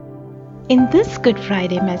In this Good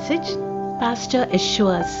Friday message, Pastor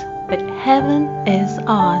assures that heaven is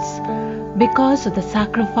ours because of the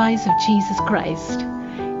sacrifice of Jesus Christ.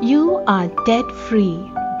 You are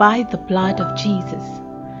debt-free by the blood of Jesus.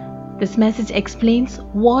 This message explains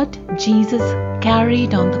what Jesus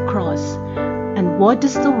carried on the cross and what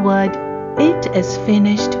does the word "it is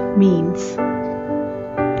finished" means.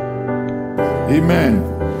 Amen.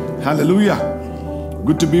 Hallelujah.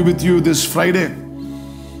 Good to be with you this Friday.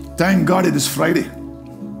 Thank God it is Friday.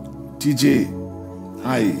 TJIF.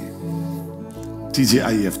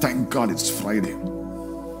 Thank God it's Friday.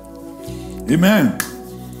 Amen.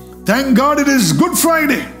 Thank God it is Good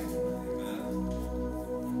Friday.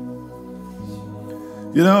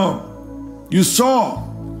 You know, you saw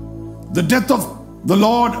the death of the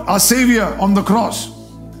Lord, our Savior, on the cross.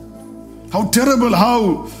 How terrible,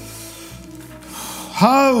 how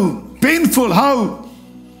painful,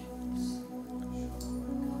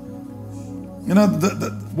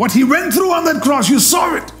 what he went through on that cross, you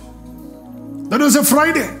saw it. That was a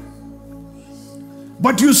Friday.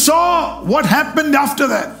 But you saw what happened after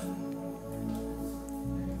that.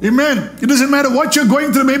 Amen. It doesn't matter what you're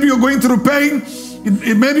going through. Maybe you're going through pain.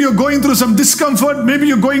 Maybe you're going through some discomfort. Maybe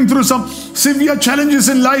you're going through some severe challenges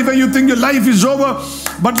in life and you think your life is over.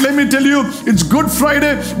 But let me tell you, it's Good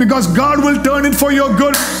Friday because God will turn it for your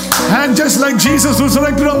good. And just like Jesus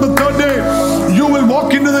resurrected on the third day, you will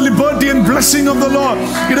walk into the liberty and blessing of the Lord.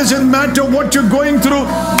 It doesn't matter what you're going through.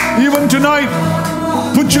 Even tonight,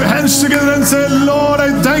 put your hands together and say, Lord,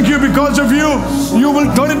 I thank you because of you. You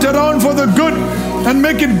will turn it around for the good and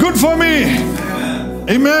make it good for me.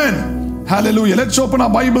 Amen. Hallelujah. Let's open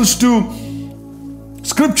our Bibles to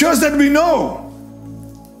scriptures that we know.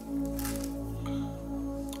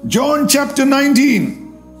 John chapter 19,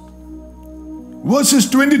 verses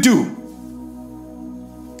 21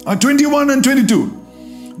 and 22.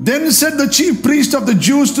 Then said the chief priest of the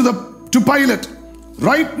Jews to Pilate,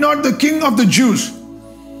 write not the king of the Jews,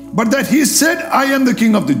 but that he said, I am the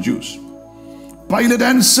king of the Jews. Pilate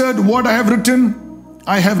answered, what I have written,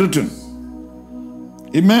 I have written.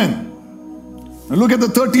 Amen. Now look at the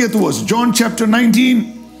 30th verse, John chapter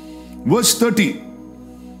 19, verse 30.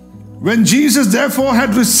 When Jesus therefore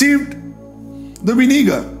had received the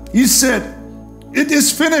vinegar, he said, it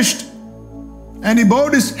is finished. And he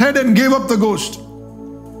bowed his head and gave up the ghost.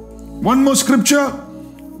 One more scripture,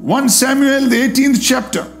 1 Samuel, the 18th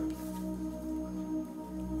chapter,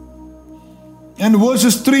 and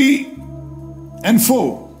verses 3 and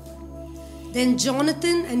 4. Then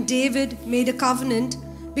Jonathan and David made a covenant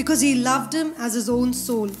because he loved him as his own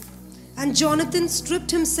soul. And Jonathan stripped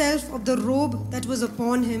himself of the robe that was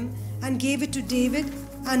upon him and gave it to David,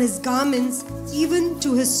 and his garments, even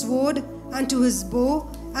to his sword and to his bow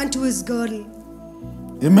and to his girdle.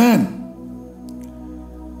 Amen.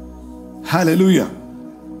 Hallelujah.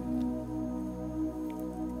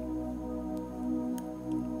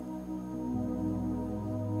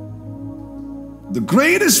 The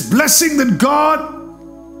greatest blessing that God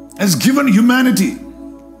has given humanity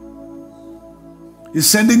is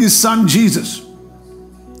sending his son Jesus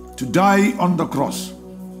to die on the cross.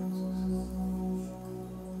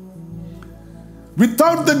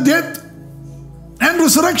 Without the death and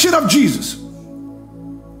resurrection of Jesus,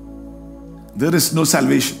 there is no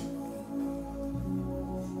salvation.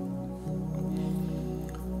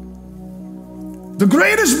 The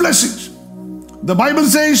greatest blessings, the Bible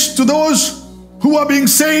says, to those who are being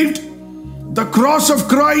saved, the cross of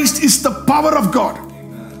Christ is the power of God.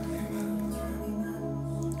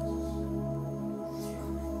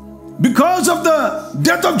 Because of the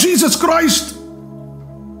death of Jesus Christ,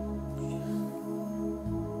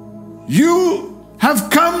 you have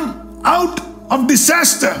come out of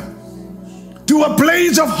disaster to a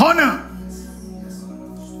place of honor.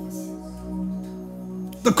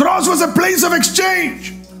 The cross was a place of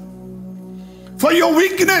exchange. For your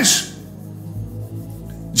weakness,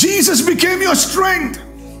 Jesus became your strength.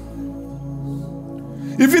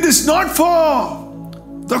 If it is not for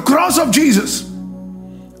the cross of Jesus,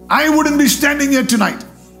 I wouldn't be standing here tonight.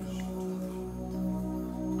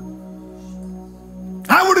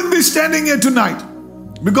 I wouldn't be standing here tonight.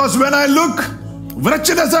 Because when I look,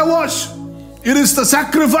 wretched as I was, it is the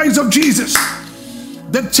sacrifice of Jesus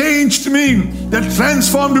that changed me, that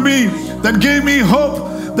transformed me, that gave me hope,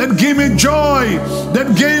 that gave me joy,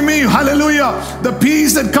 that gave me, hallelujah, the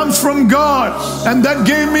peace that comes from God, and that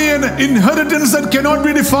gave me an inheritance that cannot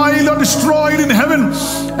be defiled or destroyed in heaven.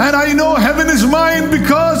 And I know heaven is mine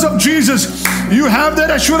because of Jesus. You have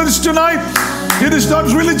that assurance tonight. It is not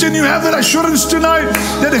religion. You have that assurance tonight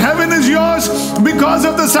that heaven is yours because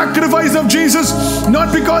of the sacrifice of Jesus.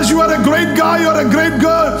 Not because you are a great guy or a great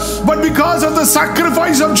girl, but because of the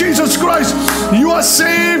sacrifice of Jesus Christ. You are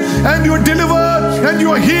saved and you are delivered and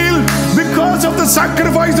you are healed because of the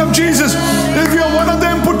sacrifice of Jesus. If you are one of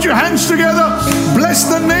them, put your hands together. Bless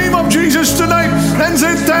the name of Jesus tonight and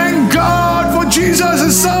say, thank God for Jesus,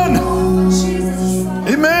 His Son.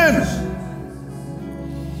 Amen.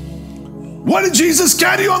 What did Jesus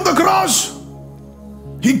carry on the cross?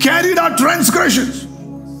 He carried our transgressions.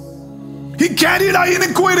 He carried our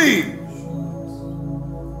iniquity.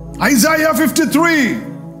 Isaiah 53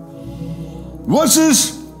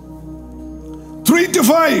 verses 3 to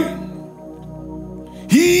 5.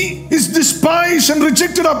 He is despised and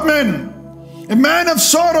rejected of men, a man of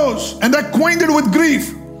sorrows and acquainted with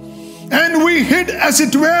grief. And we hid as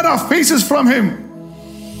it were our faces from him.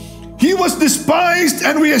 He was despised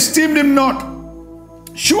and we esteemed him not.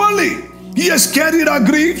 Surely he has carried our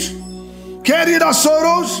griefs, carried our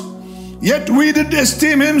sorrows, yet we did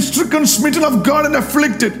esteem him stricken, smitten of God and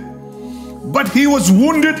afflicted. But he was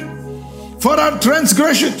wounded for our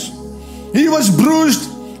transgressions. He was bruised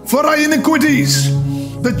for our iniquities.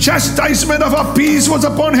 The chastisement of our peace was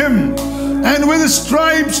upon him, and with his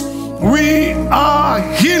stripes we are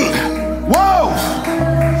healed. Wow!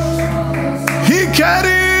 He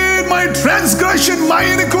carried my transgression, my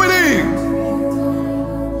iniquity.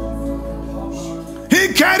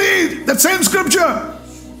 He carried, that same scripture,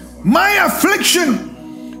 my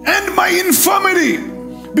affliction and my infirmity,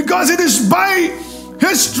 because it is by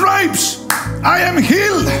his stripes I am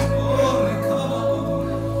healed.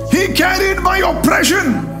 He carried my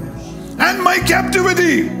oppression and my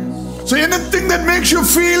captivity. So anything that makes you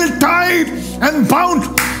feel tied and bound,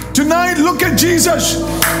 tonight look at Jesus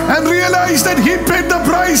and realize that He paid the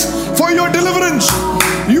price for your deliverance.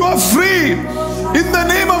 You are free in the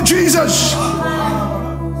name of Jesus.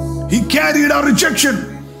 He carried our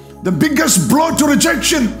rejection. The biggest blow to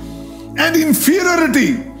rejection and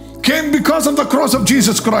inferiority came because of the cross of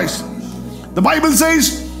Jesus Christ. The Bible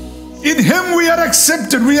says, in Him we are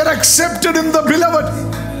accepted. We are accepted in the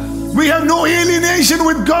Beloved. We have no alienation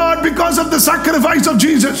with God because of the sacrifice of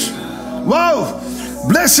Jesus. Wow!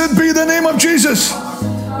 Blessed be the name of Jesus.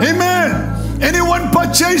 Amen. Anyone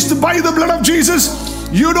purchased by the blood of Jesus,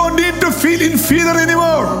 you don't need to feel inferior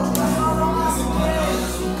anymore.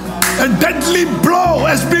 A deadly blow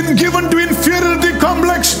has been given to inferiority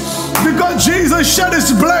complex because Jesus shed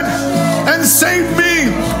His blood and saved me,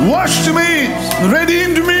 washed me,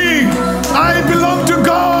 redeemed me. I belong to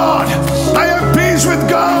God. I have peace with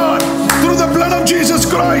God through the blood of Jesus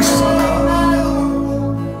Christ.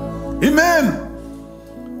 Amen.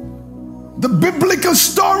 The biblical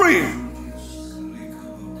story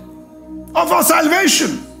of our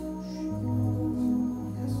salvation.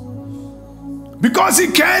 Because He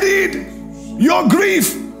carried your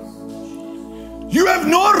grief, you have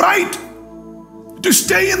no right to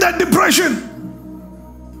stay in that depression.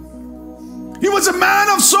 He was a man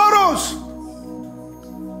of sorrows,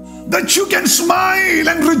 that you can smile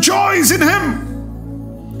and rejoice in Him.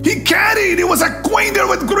 He was acquainted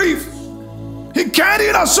with grief. He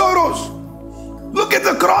carried our sorrows. Look at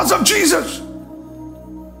the cross of Jesus.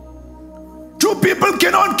 Two people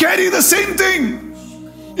cannot carry the same thing.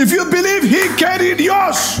 If you believe He carried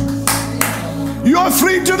yours, you are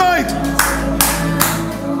free tonight.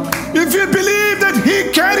 If you believe that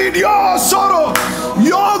He carried your sorrow,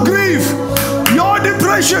 your grief, your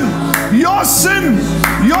depression, your sin,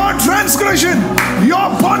 your transgression, your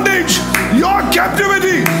bondage, your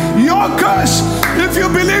captivity, your curse, if you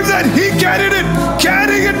believe that He carried it,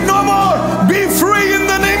 carry it no more. Be free in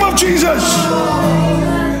the name of Jesus.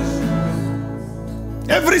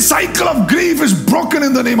 Every cycle of grief is broken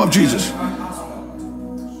in the name of Jesus.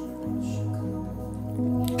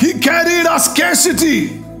 He carried our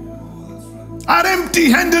scarcity, our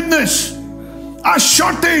empty-handedness, our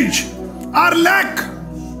shortage, our lack.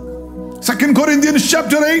 2 Corinthians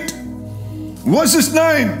chapter 8, verses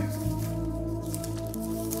 9.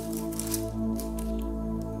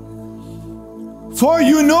 For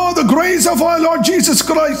you know the grace of our Lord Jesus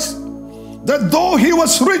Christ, that though He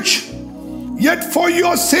was rich, yet for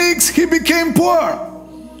your sakes He became poor,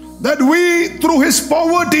 that we through His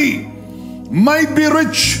poverty might be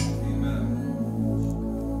rich.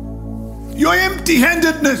 Your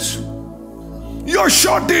empty-handedness, your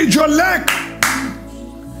shortage, your lack.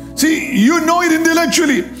 See, you know it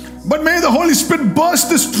intellectually, but may the Holy Spirit burst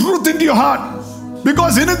this truth into your heart,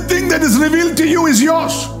 because anything that is revealed to you is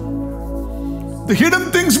yours. The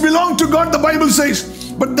hidden things belong to God, the Bible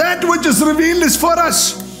says, but that which is revealed is for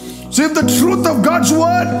us. So if the truth of God's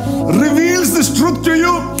word reveals this truth to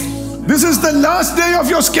you, this is the last day of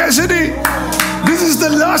your scarcity. This is the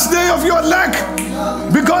last day of your lack.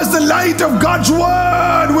 Because the light of God's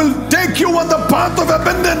word will take you on the path of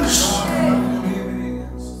abundance.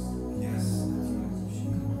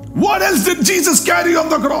 What else did Jesus carry on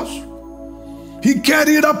the cross? He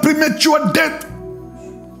carried a premature death.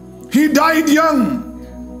 He died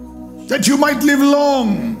young, that you might live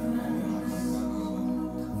long.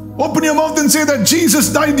 Open your mouth and say that Jesus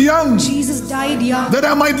died young. Jesus died young. That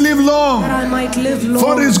I might live long. That I might live long.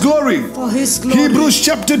 For His glory. For His glory. Hebrews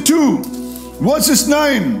chapter 2, verses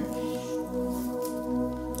 9.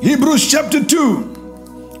 Hebrews chapter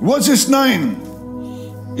 2, verses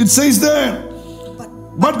 9. It says there,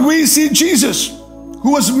 but we see Jesus,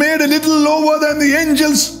 who was made a little lower than the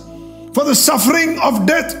angels for the suffering of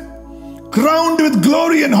death, crowned with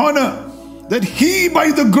glory and honor, that He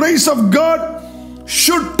by the grace of God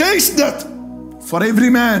should taste death for every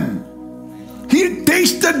man. He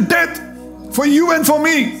tasted death for you and for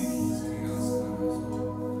me.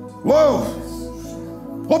 Whoa.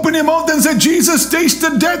 Open your mouth and say, Jesus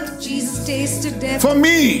tasted death. Jesus tasted death for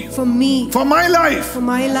me. For me. For my life. For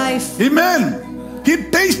my life. Amen. He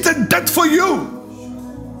tasted death for you.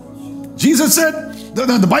 Jesus said,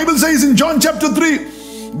 the Bible says in John chapter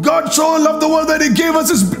 3, God so loved the world that He gave us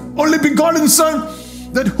His only begotten Son,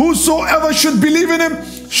 that whosoever should believe in Him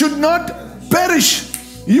should not perish.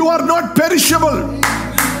 You are not perishable.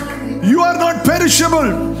 You are not perishable.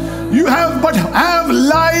 You have but have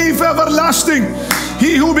life everlasting.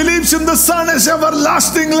 He who believes in the Son has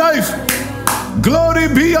everlasting life. Glory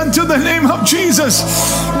be unto the name of Jesus.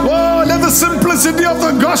 Oh, let the simplicity of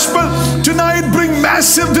the gospel tonight bring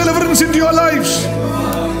massive deliverance into your lives.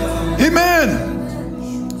 Amen.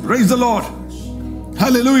 Praise the Lord.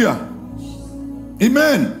 Hallelujah.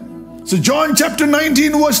 Amen. So John chapter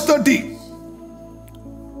 19 verse 30.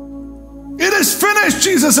 It is finished,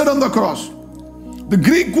 Jesus said on the cross. The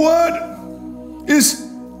Greek word is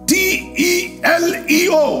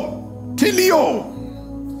T-E-L-E-O. Teleo.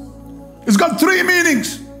 It's got three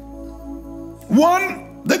meanings.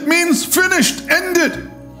 One that means finished,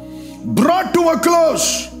 ended, brought to a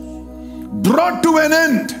close, brought to an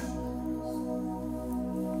end.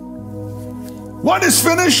 What is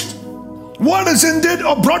finished? What is ended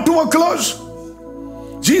or brought to a close?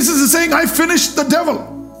 Jesus is saying, I finished the devil.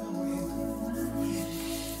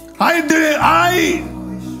 I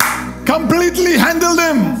completely handled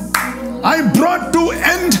him. I brought to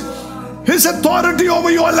end his authority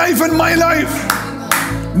over your life and my life.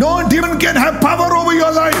 No demon can have power over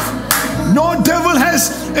your life. No devil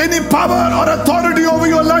has any power or authority over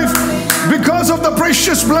your life. Because of the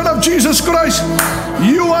precious blood of Jesus Christ,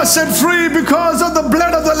 you are set free because of the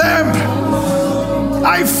blood of the Lamb.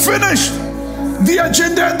 I finished the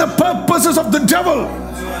agenda and the purposes of the devil.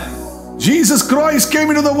 Jesus Christ came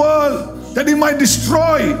into the world that He might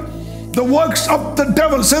destroy the works of the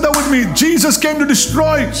devil. Say that with me. Jesus came to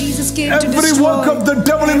destroy every work of the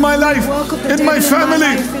devil in my life, in my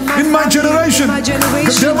family, in my generation.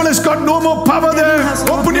 The devil has got no more power there.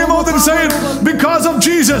 Open your mouth and say it. Because of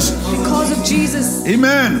Jesus. Because of Jesus.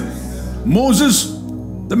 Amen. Moses,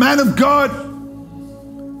 the man of God,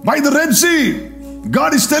 by the Red Sea,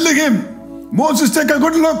 God is telling him, Moses, take a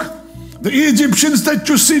good look. The Egyptians that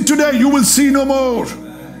you see today, you will see no more.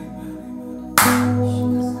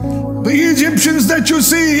 The Egyptians that you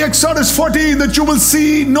see, Exodus 14, that you will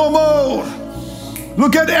see no more.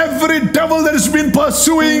 Look at every devil that has been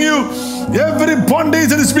pursuing you, every bondage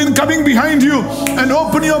that has been coming behind you, and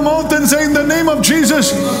open your mouth and say, in the name of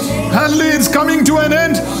Jesus, hallelujah, it's coming to an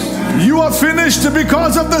end. You are finished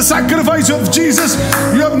because of the sacrifice of Jesus.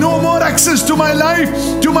 You have no more access to my life,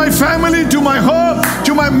 to my family, to my home,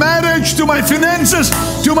 to my marriage, to my finances,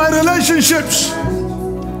 to my relationships.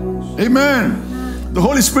 Amen. The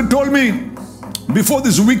Holy Spirit told me, before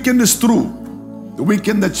this weekend is through, the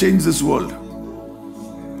weekend that changed this world,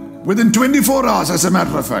 within 24 hours, as a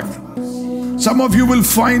matter of fact, some of you will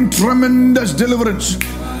find tremendous deliverance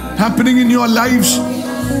happening in your lives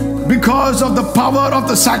because of the power of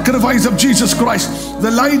the sacrifice of Jesus Christ,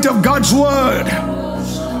 the light of God's word.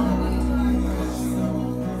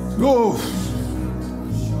 Oh,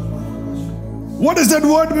 what does that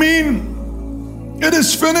word mean? It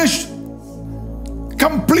is finished,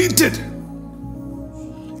 completed,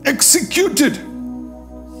 executed,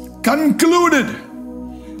 concluded,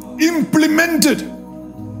 implemented.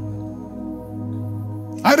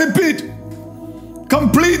 I repeat,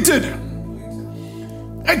 completed,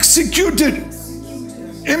 executed,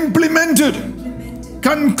 implemented,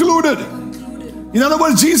 concluded. In other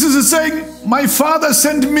words, Jesus is saying, my Father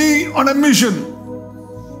sent me on a mission.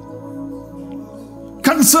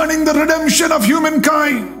 concerning the redemption of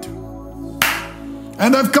humankind.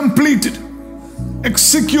 And I've completed,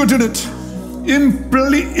 executed it,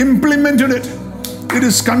 implemented it. It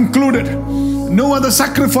is concluded. No other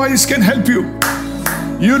sacrifice can help you.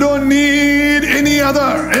 You don't need any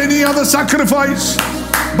other sacrifice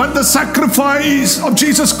but the sacrifice of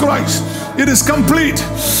Jesus Christ. It is complete.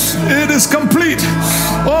 It is complete.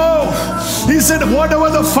 Oh, he said, whatever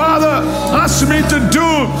the Father asked me to do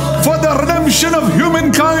for the redemption of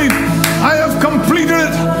humankind, I have completed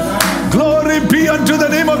it. Glory be unto the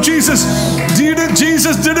name of Jesus.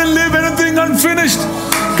 Jesus didn't leave anything unfinished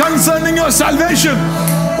concerning your salvation.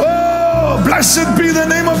 Oh, blessed be the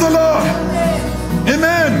name of the Lord.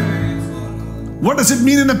 Amen. What does it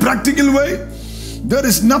mean in a practical way? There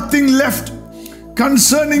is nothing left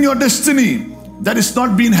concerning your destiny that is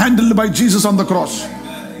not being handled by Jesus on the cross.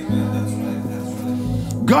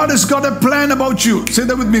 God has got a plan about you. Say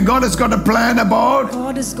that with me. God has got a plan about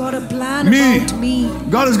God has got a plan about me.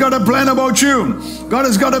 God has got a plan about you. God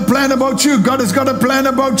has got a plan about you. God has got a plan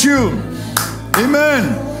about you.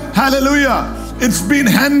 Amen. Hallelujah. It's been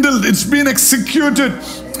handled. It's been executed.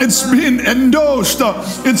 It's been endorsed.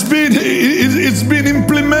 It's been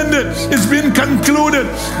implemented. It's been concluded.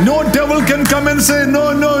 No devil can come and say,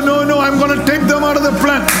 no, I'm going to take them out of the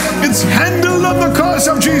plan. It's handled on the cross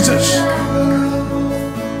of Jesus.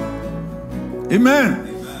 Amen.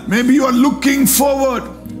 Maybe you are looking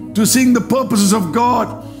forward to seeing the purposes of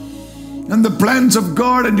God and the plans of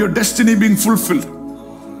God and your destiny being fulfilled.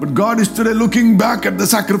 But God is today looking back at the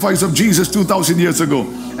sacrifice of Jesus 2,000 years ago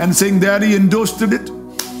and saying, there he endorsed it.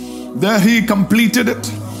 There he completed it.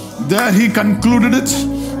 There he concluded it.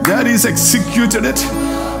 There he's executed it.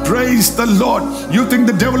 Praise the Lord. You think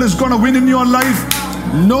the devil is going to win in your life?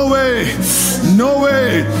 No way. No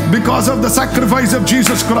way. Because of the sacrifice of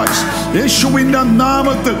Jesus Christ. Yeshuvinda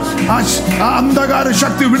namathil andagara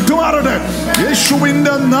shakti vittumarade.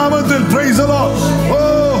 Yeshuvinda namathil. Praise the Lord.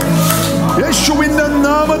 Oh, Yeshuvinda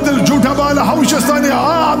namathil jutabala haushasthani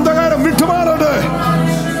andagara vittumarade.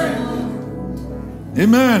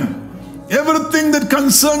 Amen. Everything that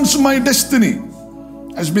concerns my destiny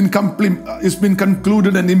has been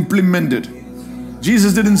concluded and implemented.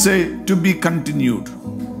 Jesus didn't say to be continued.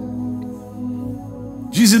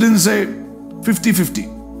 Jesus didn't say 50-50.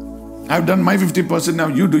 I've done my 50%, now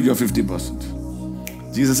you do your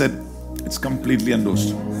 50%. Jesus said, it's completely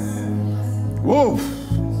endorsed. Whoa.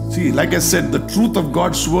 See, like I said, the truth of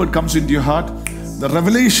God's word comes into your heart. The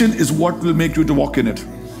revelation is what will make you to walk in it.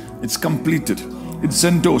 It's completed. It's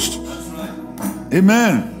endorsed.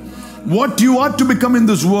 Amen. What you are to become in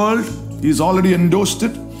this world, He's already endorsed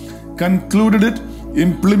it, concluded it,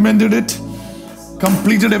 implemented it,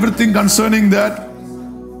 completed everything concerning that.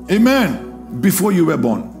 Amen. Before you were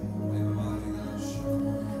born.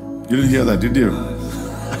 You didn't hear that, did you?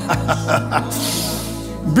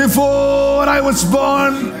 Before I was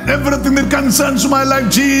born, everything that concerns my life,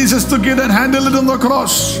 Jesus took it and handled it on the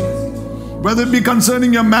cross. Whether it be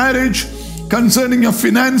concerning your marriage, concerning your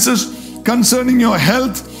finances, concerning your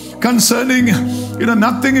health, concerning,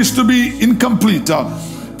 nothing is to be incomplete.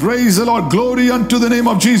 Praise the Lord. Glory unto the name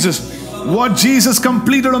of Jesus. What Jesus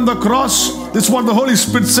completed on the cross, this is what the Holy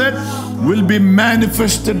Spirit said, will be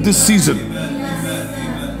manifested this season.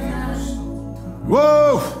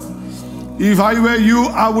 Whoa! If I were you,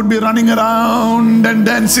 I would be running around and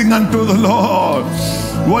dancing unto the Lord.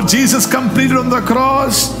 What Jesus completed on the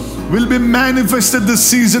cross will be manifested this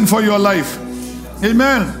season for your life.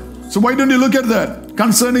 Amen. So why don't you look at that?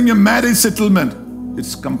 Concerning your marriage settlement,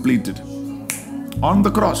 it's completed. On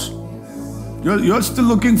the cross. You're still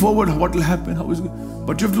looking forward, what will happen, how is it?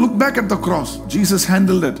 But you have to look back at the cross. Jesus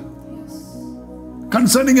handled it.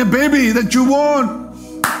 Concerning a baby that you want,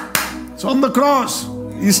 it's on the cross.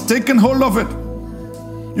 He's taken hold of it.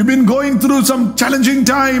 You've been going through some challenging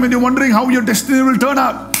time and you're wondering how your destiny will turn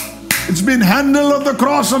out. It's been handled on the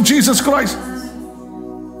cross of Jesus Christ.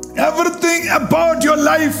 Everything about your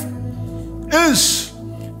life is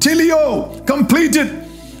teleo, completed,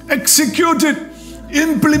 executed,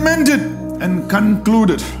 implemented, and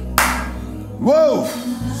concluded. Whoa!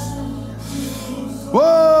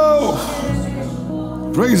 Whoa!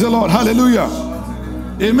 Praise the Lord. Hallelujah.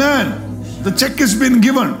 Amen. The check has been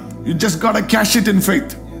given. You just got to cash it in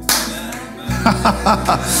faith.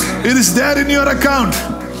 It is there in your account.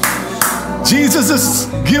 Jesus has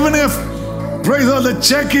given it. Praise the Lord. The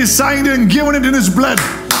check is signed and given it in His blood.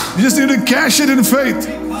 You just need to cash it in faith.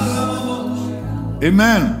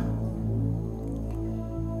 Amen.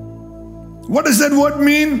 What does that word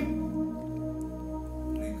mean?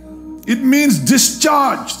 It means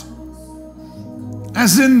discharged.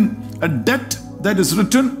 As in a debt that is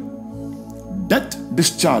written. Debt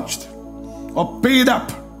discharged or paid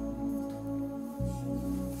up.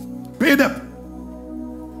 Paid up.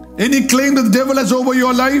 Any claim that the devil has over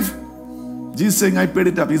your life, Jesus is saying, I paid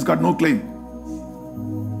it up. He's got no claim.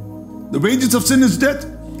 The wages of sin is death,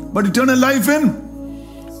 but eternal life in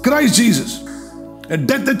Christ Jesus. A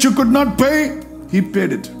debt that you could not pay, He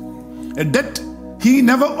paid it. A debt He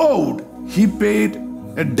never owed, He paid.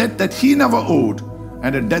 A debt that He never owed,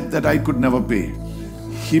 and a debt that I could never pay,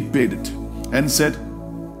 He paid it and said,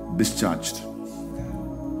 discharged.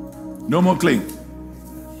 No more claim.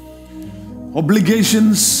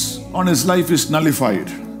 Obligations on his life is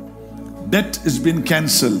nullified. Debt has been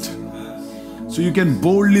cancelled. So you can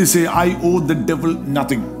boldly say, I owe the devil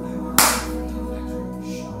nothing.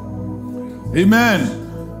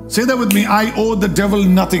 Amen. Say that with me. I owe the devil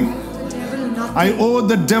nothing. I owe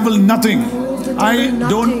the devil nothing. I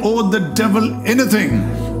don't owe the devil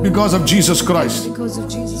anything because of Jesus Christ.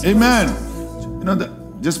 Amen. You know,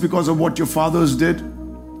 just because of what your fathers did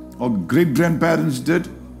or great-grandparents did,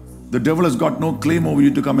 the devil has got no claim over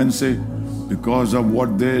you to come and say, because of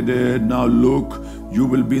what they did, now look, you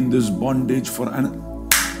will be in this bondage for an...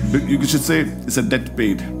 You should say, it's a debt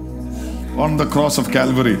paid on the cross of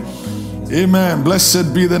Calvary. Amen.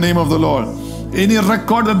 Blessed be the name of the Lord. Any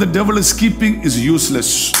record that the devil is keeping is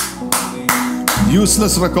useless.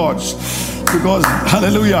 Useless records. Because,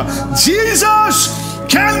 hallelujah, Jesus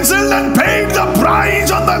cancelled and paid the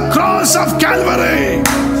price on the cross of Calvary.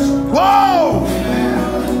 Wow!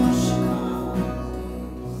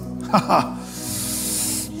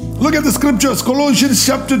 Look at the scriptures. Colossians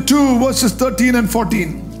chapter 2 verses 13 and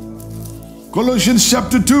 14. Colossians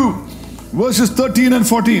chapter 2 verses 13 and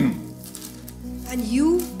 14. And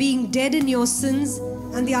you, being dead in your sins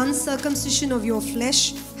and the uncircumcision of your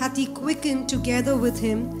flesh, hath he quickened together with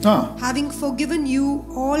him, having forgiven you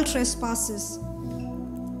all trespasses,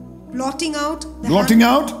 blotting out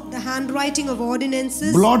the handwriting of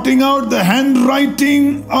ordinances, blotting out the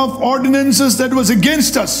handwriting of ordinances that was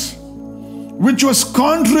against us, which was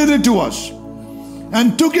contrary to us,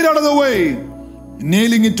 and took it out of the way,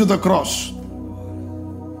 nailing it to the cross.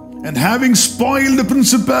 And having spoiled the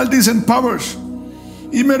principalities and powers,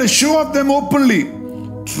 he made a show of them openly,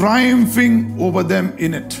 triumphing over them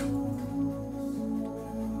in it.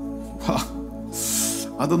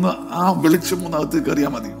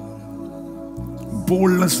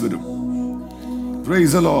 Boldness varum.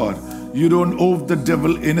 Praise the Lord. You don't owe the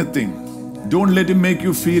devil anything. Don't let him make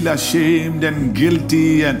you feel ashamed and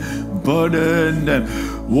guilty and burdened and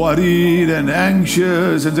worried and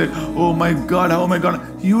anxious and say, oh my God, oh my God.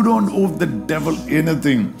 You don't owe the devil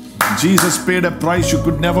anything. Jesus paid a price you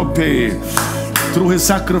could never pay. Through his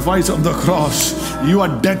sacrifice on the cross, you are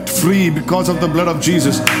debt free because of the blood of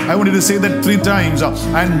Jesus. I want you to say that 3 times.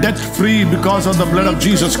 I'm debt free because of the blood of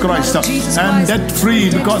Jesus Christ. I'm debt free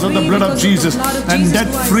because of the blood of Jesus. And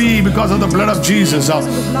debt free because of the blood of Jesus.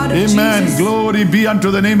 Amen. Glory be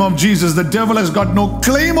unto the name of Jesus. The devil has got no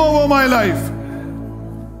claim over my life.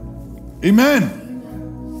 Amen.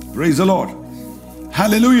 Praise the Lord.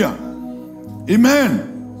 Hallelujah. Amen.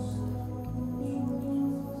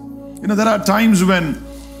 You know, there are times when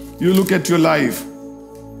you look at your life.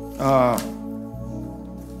 How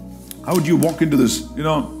would you walk into this? You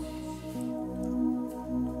know,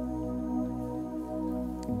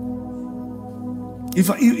 if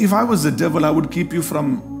I was the devil, I would keep you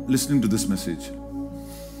from listening to this message.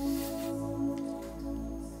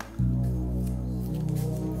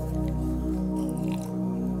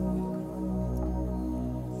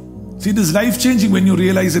 See, it is life-changing when you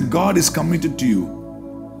realize that God is committed to you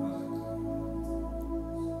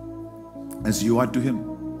as you are to him.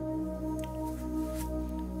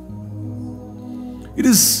 It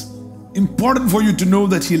is important for you to know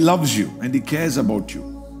that he loves you and he cares about you,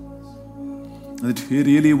 and that he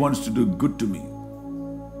really wants to do good to me.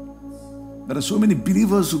 There are so many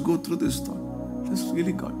believers who go through this thought. This is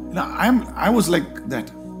really God. You know, I was like that,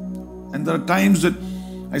 and there are times that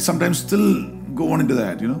I sometimes still go on into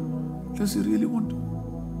that. You know, does he really want to?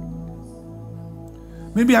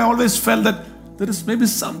 Maybe I always felt that there is maybe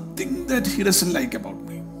something that he doesn't like about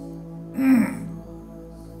me.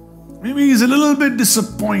 Maybe he's a little bit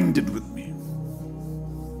disappointed with me.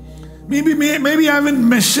 Maybe I haven't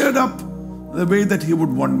measured up the way that he would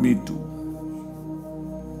want me to.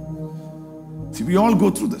 See, we all go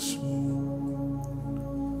through this.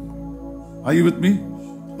 Are you with me?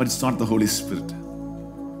 But it's not the Holy Spirit.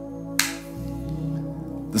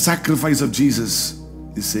 The sacrifice of Jesus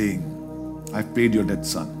is saying, I've paid your debt,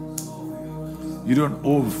 son. You don't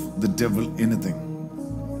owe the devil anything.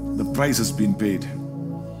 The price has been paid.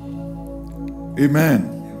 Amen.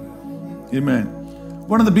 Amen.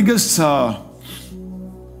 One of the biggest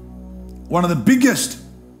one of the biggest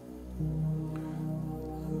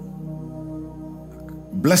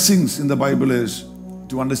blessings in the Bible is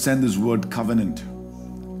to understand this word covenant.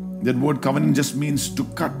 That word covenant just means to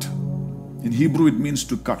cut. In Hebrew, it means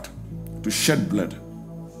to cut, to shed blood.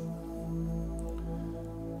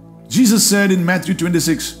 Jesus said in Matthew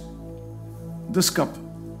 26, this cup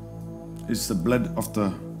is the blood of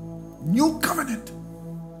the new covenant.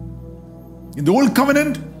 In the old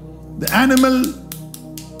covenant, the animal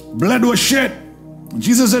blood was shed.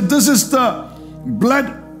 Jesus said, this is the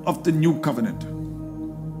blood of the new covenant.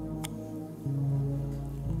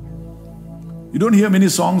 You don't hear many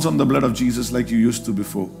songs on the blood of Jesus like you used to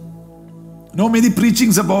before. No many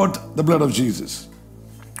preachings about the blood of Jesus.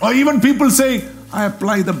 Or even people say, I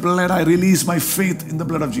apply the blood, I release my faith in the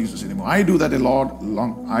blood of Jesus anymore. I do that a lot,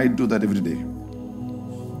 I do that every day.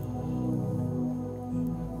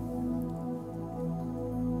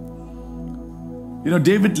 You know,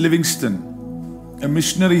 David Livingstone, a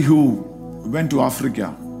missionary who went to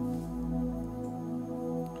Africa,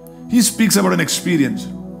 he speaks about an experience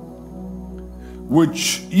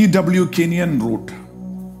which E.W. Kenyon wrote.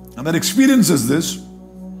 And that experience is this.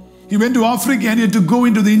 He went to Africa and he had to go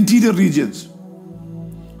into the interior regions.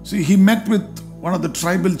 See, he met with one of the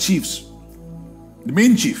tribal chiefs, the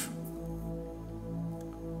main chief.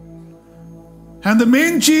 And the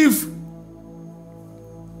main chief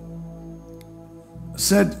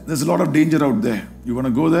said, there's a lot of danger out there. You want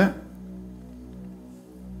to go there?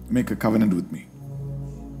 Make a covenant with me.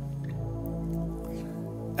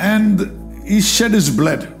 And he shed his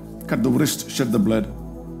blood, cut the wrist, shed the blood.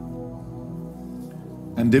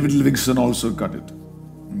 And David Livingstone also cut it.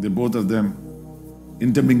 And they both of them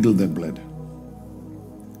intermingled their blood.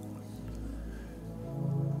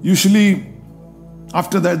 Usually,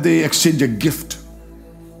 after that, they exchange a gift.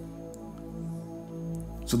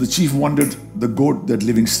 So the chief wanted the goat that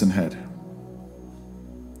Livingstone had.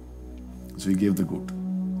 So he gave the goat.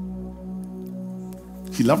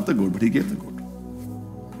 He loved the goat, but he gave the goat.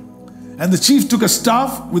 And the chief took a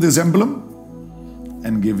staff with his emblem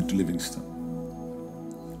and gave it to Livingstone.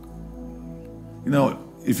 You know,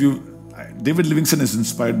 David Livingstone has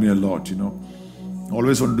inspired me a lot, you know. I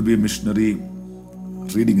always wanted to be a missionary,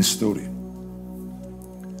 reading his story.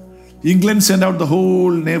 England sent out the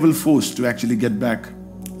whole naval force to actually get back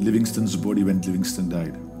Livingstone's body when Livingstone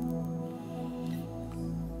died.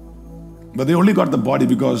 But they only got the body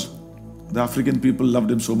because the African people loved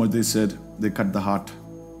him so much, they said they cut the heart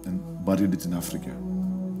and buried it in Africa.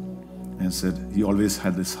 And said he always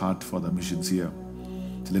had this heart for the missions here.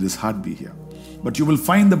 So let his heart be here. But you will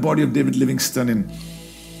find the body of David Livingstone in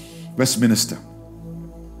Westminster.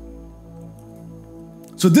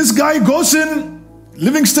 So this guy goes in,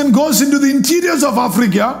 Livingstone goes into the interiors of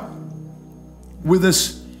Africa with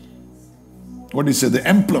this, what do you say, the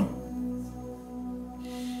emblem.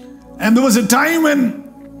 And there was a time when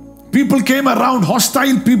people came around,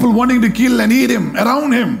 hostile people wanting to kill and eat him,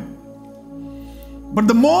 around him. But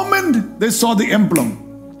the moment they saw the emblem,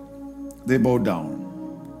 they bowed down.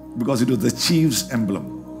 Because it was the chief's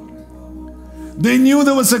emblem. They knew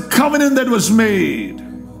there was a covenant that was made.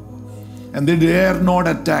 And they dared not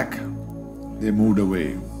attack. They moved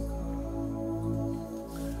away.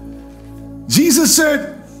 Jesus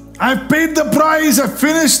said, I've paid the price, I've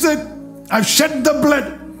finished it, I've shed the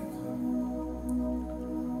blood.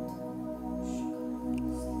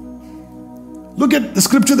 Look at the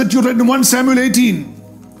scripture that you read in 1 Samuel 18.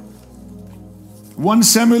 1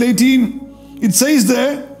 Samuel 18, it says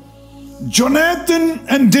there, Jonathan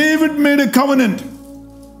and David made a covenant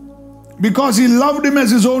because he loved him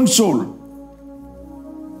as his own soul.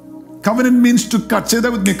 Covenant means to cut. Say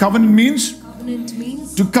that with me. Covenant means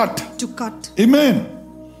to cut. To cut. Amen.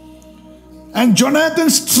 And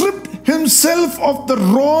Jonathan stripped himself of the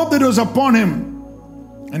robe that was upon him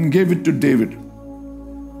and gave it to David.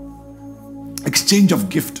 Exchange of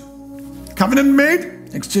gift. Covenant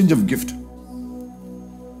made, exchange of gift.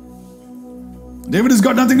 David has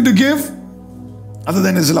got nothing to give other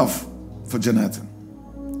than his love for Jonathan.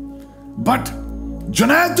 But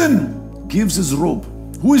Jonathan gives his robe.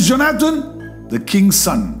 Who is Jonathan? The king's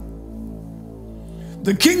son.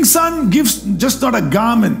 The king's son gives just not a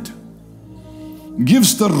garment,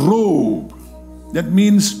 gives the robe. That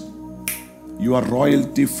means you are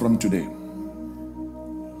royalty from today.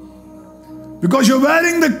 Because you're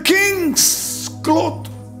wearing the king's cloth.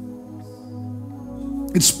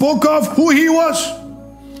 It spoke of who he was,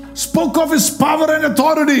 spoke of his power and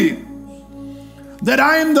authority, that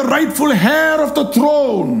I am the rightful heir of the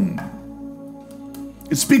throne.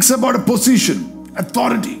 It speaks about a position,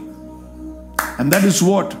 authority. And that is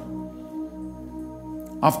what,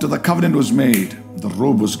 after the covenant was made, the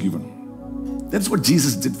robe was given. That's what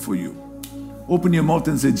Jesus did for you. Open your mouth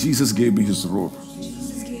and say, Jesus gave me his robe.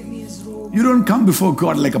 Jesus gave me his robe. You don't come before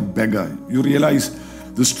God like a beggar. You realize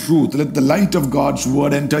this truth. Let the light of God's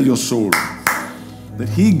word enter your soul. That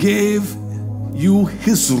he gave you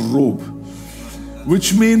his robe.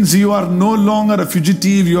 Which means you are no longer a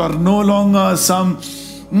fugitive. You are no longer some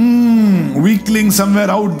weakling somewhere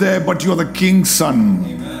out there. But you are the king's son.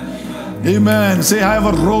 Amen. Say, I have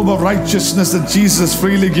a robe of righteousness that Jesus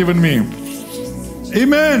freely given me.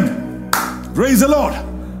 Amen. Praise the Lord.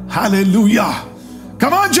 Hallelujah.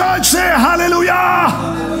 Come on, church, say hallelujah.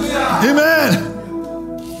 Amen.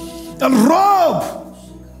 A robe.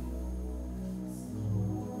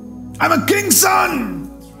 I'm a king's son.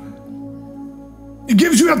 It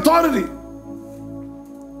gives you authority.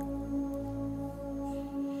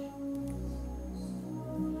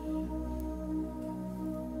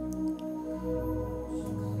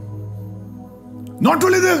 Not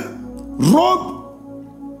only the robe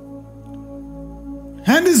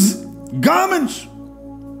and his garments.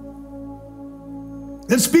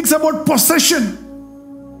 That speaks about possession,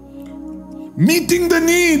 meeting the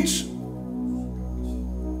needs,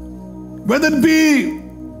 whether it be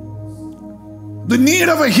the need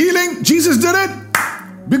of a healing. Jesus did it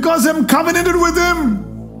because I'm covenanted with him.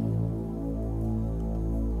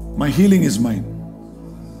 My healing is mine.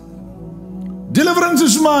 Deliverance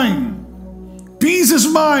is mine. Peace is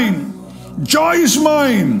mine. Joy is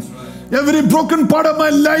mine. Every broken part of my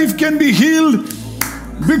life can be healed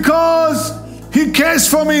because he cares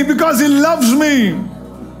for me, because he loves me.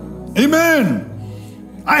 Amen.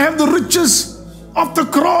 I have the riches of the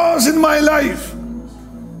cross in my life.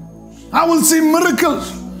 I will see miracles.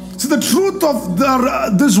 See, the truth of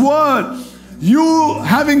this word, you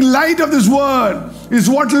having light of this word, is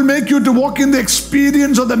what will make you to walk in the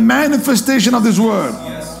experience of the manifestation of this word.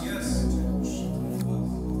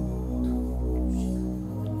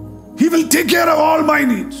 He will take care of all my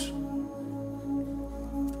needs.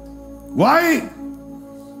 Why?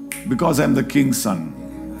 Because I am the king's son.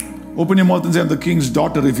 Open your mouth and say, I'm the king's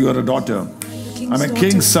daughter if you are a daughter. I'm a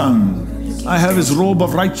king's son. I have his robe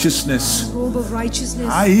of righteousness. Robe of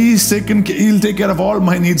righteousness. He'll take care of all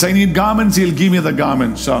my needs. I need garments, he'll give me the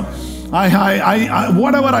garments.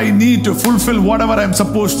 Whatever I need to fulfill whatever I'm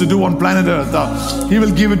supposed to do on planet Earth, he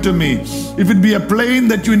will give it to me. If it be a plane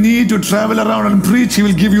that you need to travel around and preach, he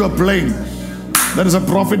will give you a plane. That is a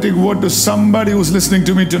prophetic word to somebody who's listening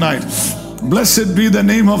to me tonight. Blessed be the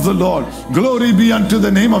name of the Lord. Glory be unto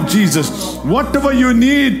the name of Jesus. Whatever you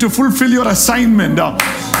need to fulfill your assignment,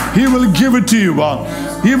 he will give it to you.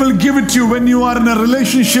 He will give it to you when you are in a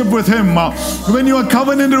relationship with him, when you are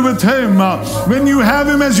covenanted with him, when you have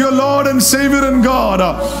him as your Lord and Savior and God.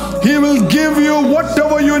 He will give you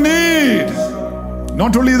whatever you need.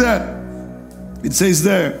 Not only that, it says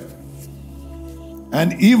there,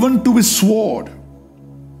 and even to his sword.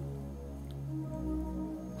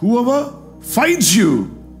 Whoever fights you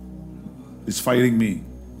is fighting me.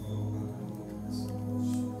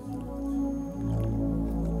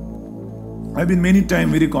 I've been many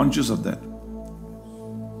times very conscious of that.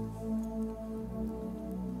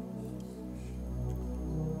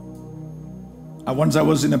 Once I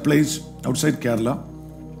was in a place outside Kerala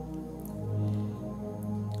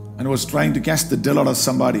and I was trying to cast the devil out of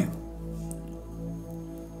somebody.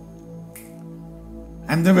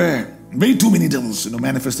 And there were way too many devils,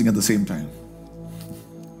 manifesting at the same time.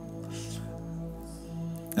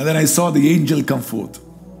 And then I saw the angel come forth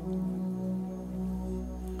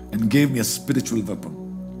and gave me a spiritual weapon.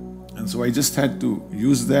 And so I just had to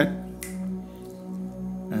use that,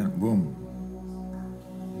 and boom.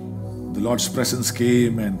 The Lord's presence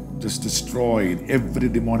came and just destroyed every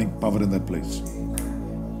demonic power in that place.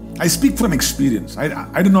 I speak from experience.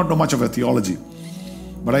 I do not know much of a theology,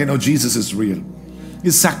 but I know Jesus is real.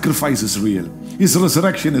 His sacrifice is real. His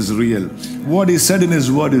resurrection is real. What he said in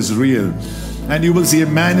his word is real. And you will see a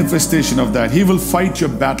manifestation of that. He will fight your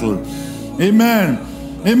battle. Amen.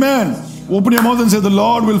 Amen. Open your mouth and say, the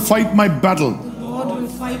Lord will fight my battle. The Lord will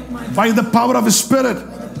fight my battle. By the power of his Spirit.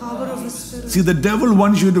 By the power of his Spirit. See, the devil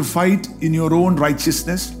wants you to fight in your own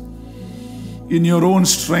righteousness, in your own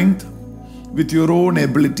strength, with your own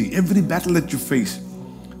ability. Every battle that you face,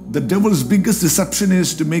 the devil's biggest deception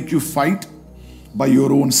is to make you fight by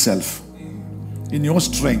your own self, in your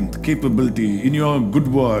strength, capability, in your good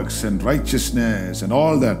works and righteousness and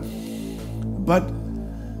all that. But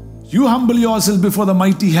you humble yourself before the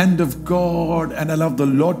mighty hand of God and allow the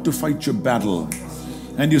Lord to fight your battle,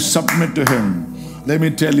 and you submit to him. Let me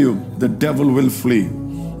tell you, the devil will flee.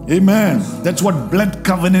 Amen. That's what blood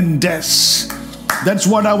covenant does. That's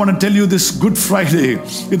what I want to tell you this Good Friday.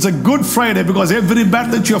 It's a Good Friday because every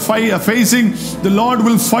battle that you're facing, the Lord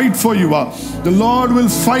will fight for you. The Lord will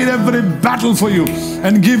fight every battle for you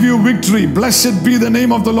and give you victory. Blessed be the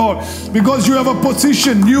name of the Lord. Because you have a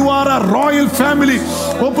position. You are a royal family.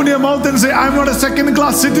 Open your mouth and say, I'm not a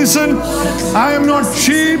second-class citizen. I am not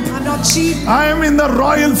cheap. I'm not cheap. I am in the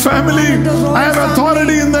royal family. I have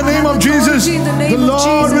authority in the name of Jesus. The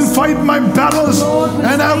Lord will fight my battles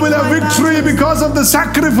and I will have victory because of the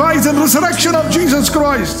sacrifice and resurrection of Jesus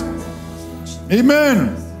Christ.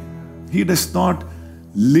 Amen. He does not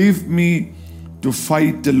leave me to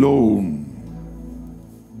fight alone.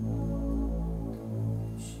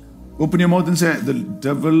 Open your mouth and say, the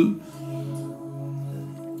devil,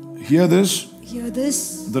 hear this. Hear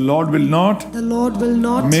this. The Lord will not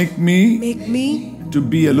make me to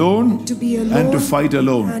be alone and to fight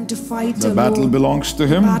alone. The battle belongs to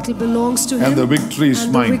Him. And the victory is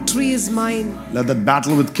mine. Let that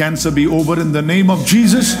battle with cancer be over in the name of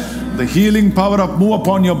Jesus. The healing power of move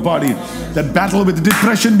upon your body. That battle with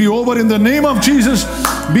depression be over in the name of Jesus.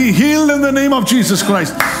 Be healed in the name of Jesus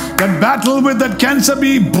Christ. That battle with that cancer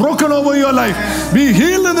be broken over your life. Be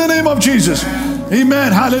healed in the name of Jesus.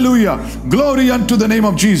 Amen. Hallelujah. Glory unto the name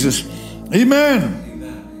of Jesus. Amen.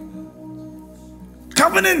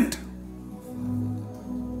 Covenant.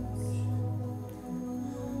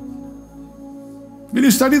 When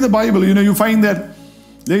you study the Bible, you find that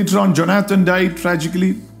later on Jonathan died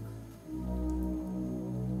tragically.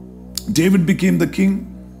 David became the king.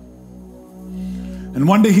 And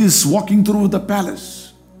one day he is walking through the palace.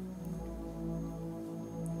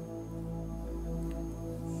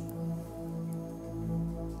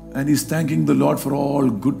 And he's thanking the Lord for all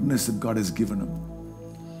goodness that God has given him.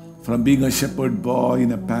 From being a shepherd boy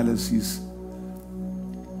in a palace, he's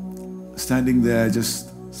standing there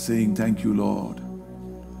just saying, thank you, Lord,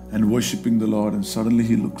 and worshiping the Lord. And suddenly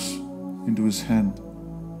he looks into his hand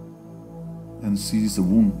and sees the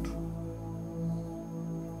wound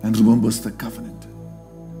and remembers the covenant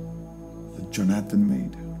that Jonathan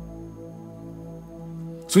made.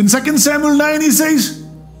 So in 2 Samuel 9, he says,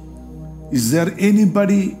 is there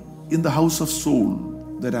anybody in the house of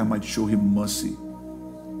Saul that I might show him mercy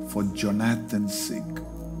for Jonathan's sake?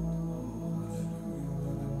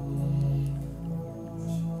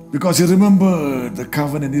 Because he remembered the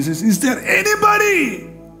covenant. He says, is there anybody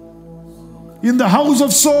in the house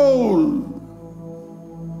of Saul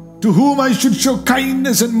to whom I should show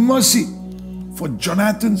kindness and mercy for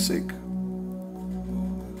Jonathan's sake?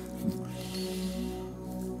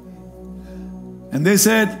 And they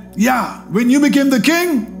said, yeah, when you became the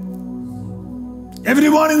king,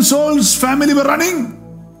 everyone in Saul's family were running.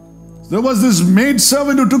 There was this maid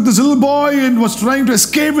servant who took this little boy and was trying to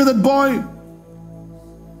escape with that boy.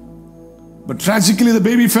 But tragically, the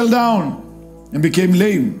baby fell down and became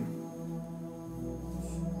lame.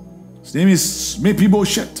 His name is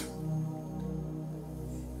Mephibosheth.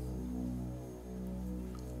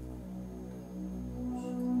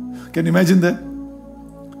 Can you imagine that?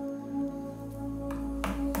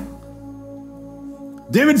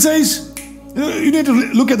 David says, you need to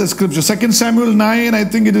look at the scripture. 2 Samuel 9, I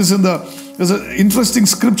think it is there's an interesting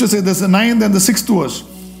scripture, say there's the 9th and the 6th verse.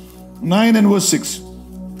 9 and verse 6.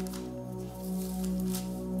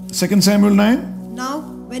 2 Samuel 9. Now,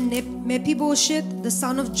 when Mephibosheth, the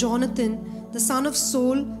son of Jonathan, the son of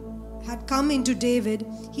Saul, had come into David,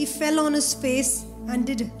 he fell on his face and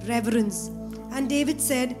did reverence. And David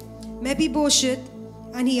said, Mephibosheth,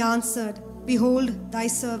 and he answered, behold, thy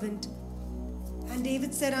servant. And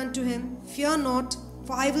David said unto him, fear not,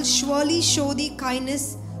 for I will surely show thee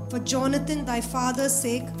kindness for Jonathan thy father's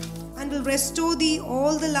sake, and will restore thee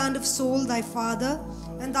all the land of Saul thy father,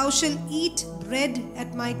 and thou shalt eat bread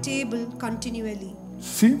at my table continually.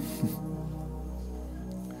 See?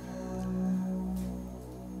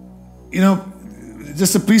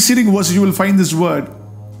 Just the preceding verses you will find this word.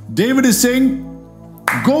 David is saying,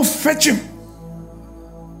 go fetch him,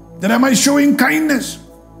 that I might show him kindness.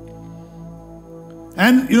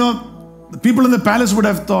 And the people in the palace would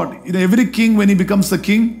have thought, every king, when he becomes the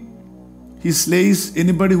king, he slays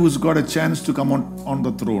anybody who's got a chance to come on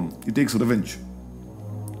the throne. He takes revenge.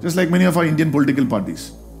 Just like many of our Indian political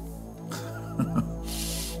parties.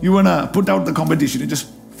 You want to put out the competition, you just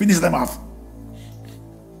finish them off.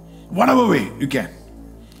 Whatever way you can.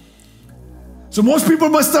 So most people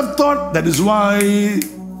must have thought that is why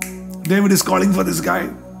David is calling for this guy.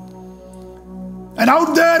 And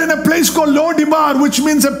out there in a place called Lo-debar, which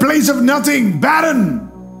means a place of nothing, barren,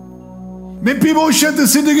 Mephibosheth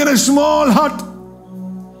is sitting in a small hut,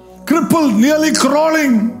 crippled, nearly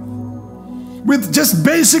crawling, with just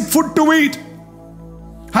basic food to eat,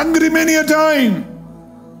 hungry many a time.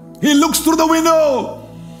 He looks through the window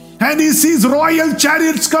and he sees royal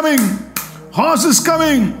chariots coming, horses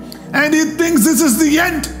coming, and he thinks this is the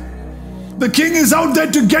end. The king is out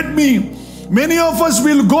there to get me. Many of us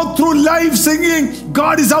will go through life singing,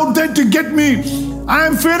 God is out there to get me. I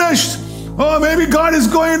am finished. Oh, maybe God is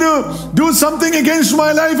going to do something against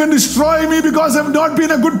my life and destroy me because I've not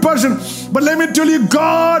been a good person. But let me tell you,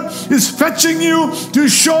 God is fetching you to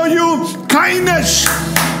show you kindness,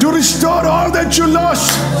 to restore all that you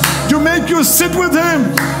lost, to make you sit with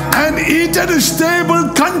Him and eat at His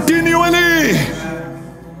table continually.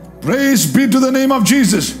 Praise be to the name of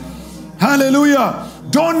Jesus. Hallelujah.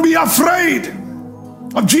 Don't be afraid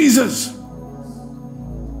of Jesus.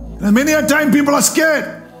 And many a time people are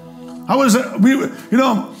scared. I was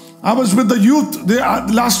with the youth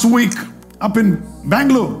last week up in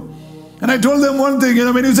Bangalore, and I told them one thing.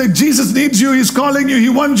 When you say Jesus needs you, He's calling you, He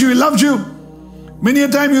wants you, He loves you. Many a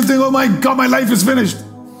time you think, oh my God, my life is finished.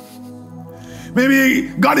 Maybe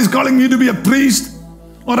God is calling you to be a priest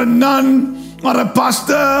or a nun or a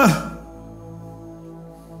pastor.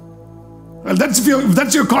 Well, if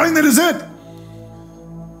that's your calling, that is it.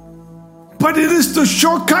 But it is to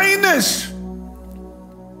show kindness.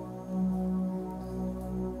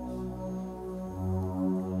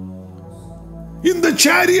 In the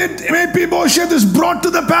chariot, Mephibosheth is brought to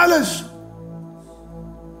the palace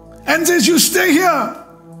and says, you stay here.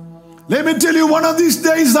 Let me tell you, one of these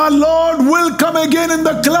days our Lord will come again in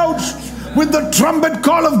the clouds with the trumpet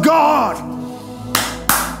call of God.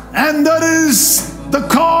 And there is the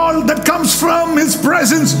call that comes from His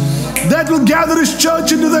presence that will gather His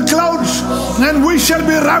church into the clouds, and we shall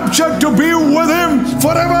be raptured to be with Him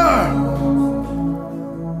forever.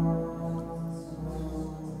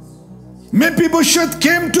 Mephibosheth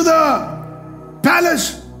came to the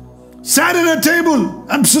palace, sat at a table,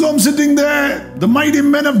 Absalom sitting there, the mighty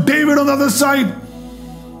men of David on the other side.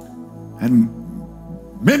 And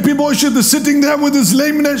Mephibosheth is sitting there with his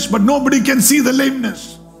lameness, but nobody can see the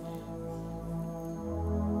lameness.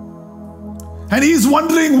 And he's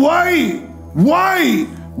wondering why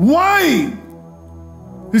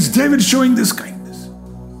is David showing this kindness?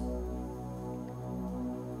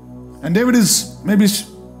 And David is maybe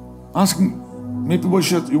asking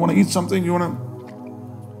Mephibosheth, you want to eat something? You want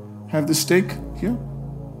to have this steak here?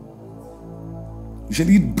 You shall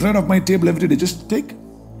eat bread of my table every day. Just take.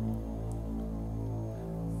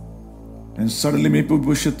 And suddenly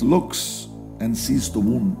Mephibosheth looks and sees the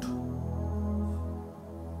wound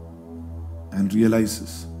and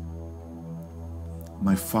realizes,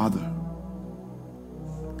 my father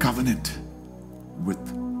covenant with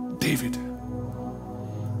David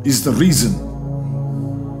is the reason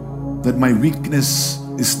that my weakness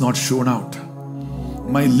is not shown out.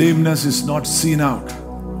 My lameness is not seen out.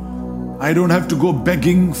 I don't have to go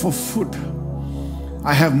begging for food.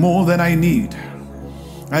 I have more than I need.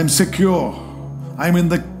 I'm secure. I'm in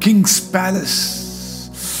the king's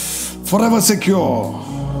palace, forever secure.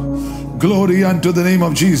 Glory unto the name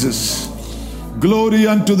of Jesus. Glory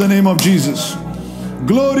unto the name of Jesus.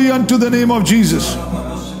 Glory unto the name of Jesus.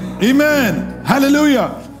 Amen.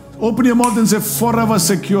 Hallelujah. Open your mouth and say, forever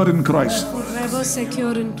secure in Christ. Forever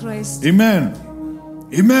secure in Christ. Amen.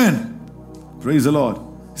 Amen. Praise the Lord.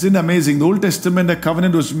 Isn't it amazing? The Old Testament, a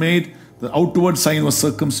covenant was made. The outward sign was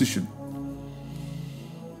circumcision.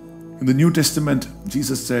 In the New Testament,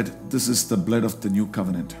 Jesus said, this is the blood of the new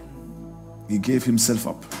covenant. He gave Himself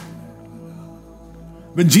up.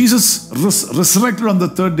 When Jesus resurrected on the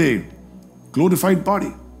third day, glorified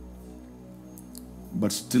body,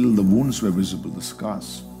 but still the wounds were visible, the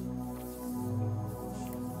scars.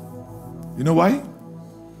 You know why?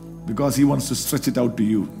 Because He wants to stretch it out to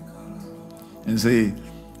you and say,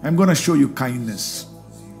 I'm going to show you kindness.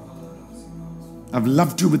 I've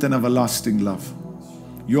loved you with an everlasting love.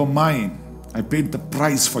 You're mine. I paid the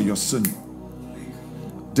price for your sin.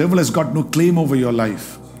 Devil has got no claim over your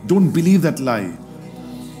life. Don't believe that lie.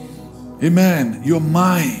 Amen. You're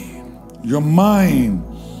mine. You're mine.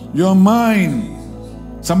 You're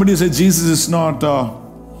mine. Somebody said Jesus is not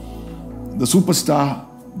the superstar,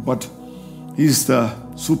 but He's the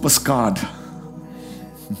super scarred.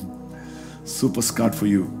 Super scarred for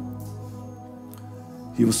you.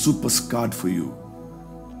 He was super scarred for you.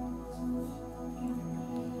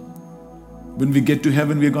 When we get to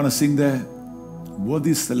heaven, we're going to sing there,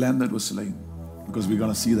 worthy is the Lamb that was slain. Because we're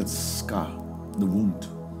going to see that scar, the wound,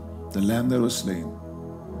 the Lamb that was slain.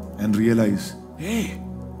 And realize, hey,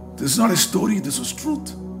 this is not a story, this was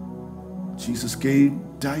truth. Jesus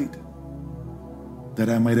came, died, that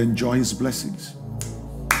I might enjoy His blessings.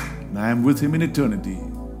 And I am with Him in eternity.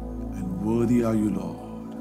 And worthy are you, Lord.